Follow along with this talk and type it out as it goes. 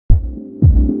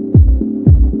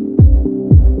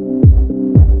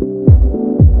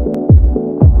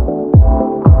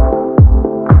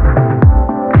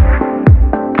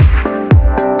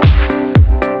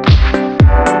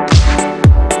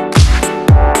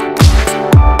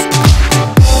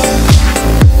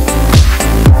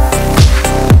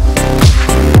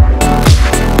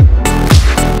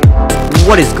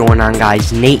What is going on,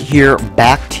 guys? Nate here,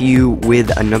 back to you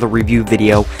with another review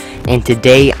video, and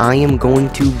today I am going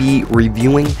to be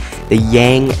reviewing the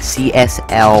Yang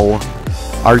CSL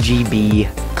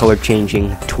RGB color changing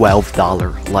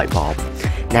 $12 light bulb.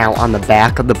 Now, on the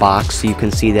back of the box, you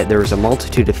can see that there's a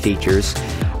multitude of features.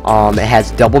 It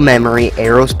has double memory,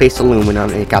 aerospace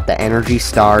aluminum, and it got the Energy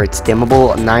Star. It's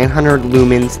dimmable 900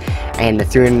 lumens and a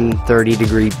 330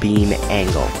 degree beam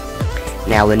angle.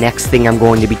 Now, the next thing I'm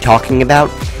going to be talking about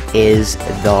is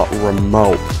the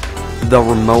remote. The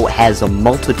remote has a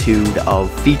multitude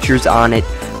of features on it,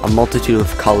 a multitude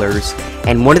of colors,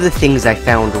 and one of the things I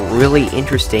found really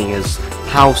interesting is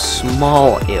how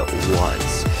small it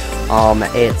was.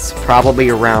 It's probably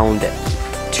around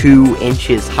 2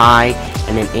 inches high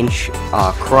and an inch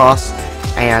across,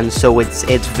 and so it's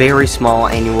very small,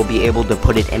 and you will be able to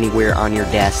put it anywhere on your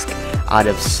desk out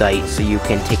of sight, so you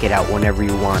can take it out whenever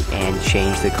you want and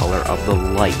change the color of the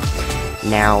light.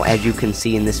 Now, as you can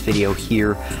see in this video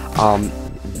here,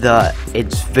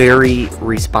 it's very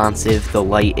responsive, the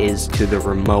light is, to the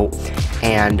remote,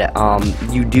 and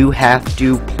you do have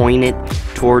to point it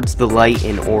towards the light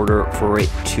in order for it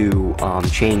to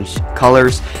change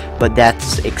colors, but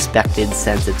that's expected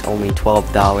since it's only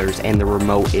 $12 and the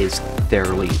remote is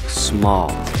fairly small.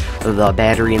 The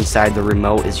battery inside the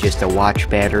remote is just a watch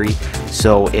battery,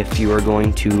 so if you are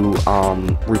going to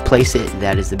replace it,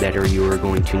 that is the battery you are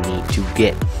going to need to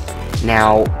get.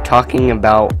 Now, talking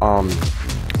about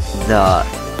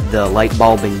the light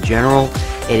bulb in general,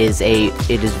 it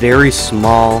is very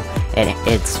small and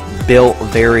it's built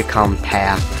very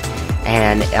compact,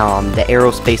 and the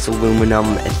aerospace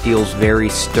aluminum, it feels very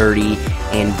sturdy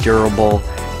and durable,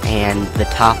 and the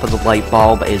top of the light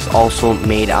bulb is also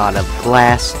made out of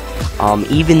glass,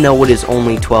 even though it is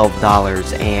only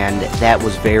 $12, and that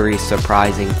was very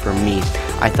surprising for me.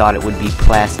 I thought it would be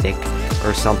plastic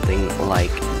or something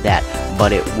like that,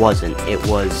 but it wasn't. It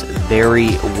was very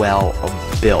well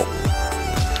built.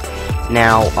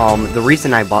 Now, the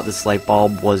reason I bought this light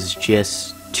bulb was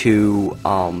just to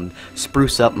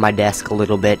spruce up my desk a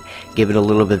little bit, give it a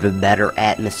little bit of a better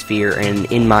atmosphere,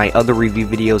 and in my other review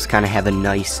videos kind of have a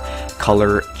nice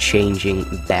color changing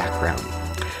background.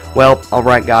 Well,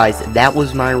 alright guys, that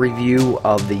was my review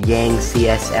of the Yang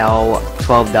CSL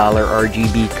 $12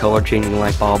 RGB color changing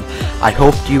light bulb. I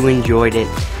hope you enjoyed it,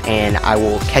 and I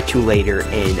will catch you later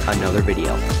in another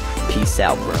video. Peace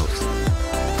out, bros.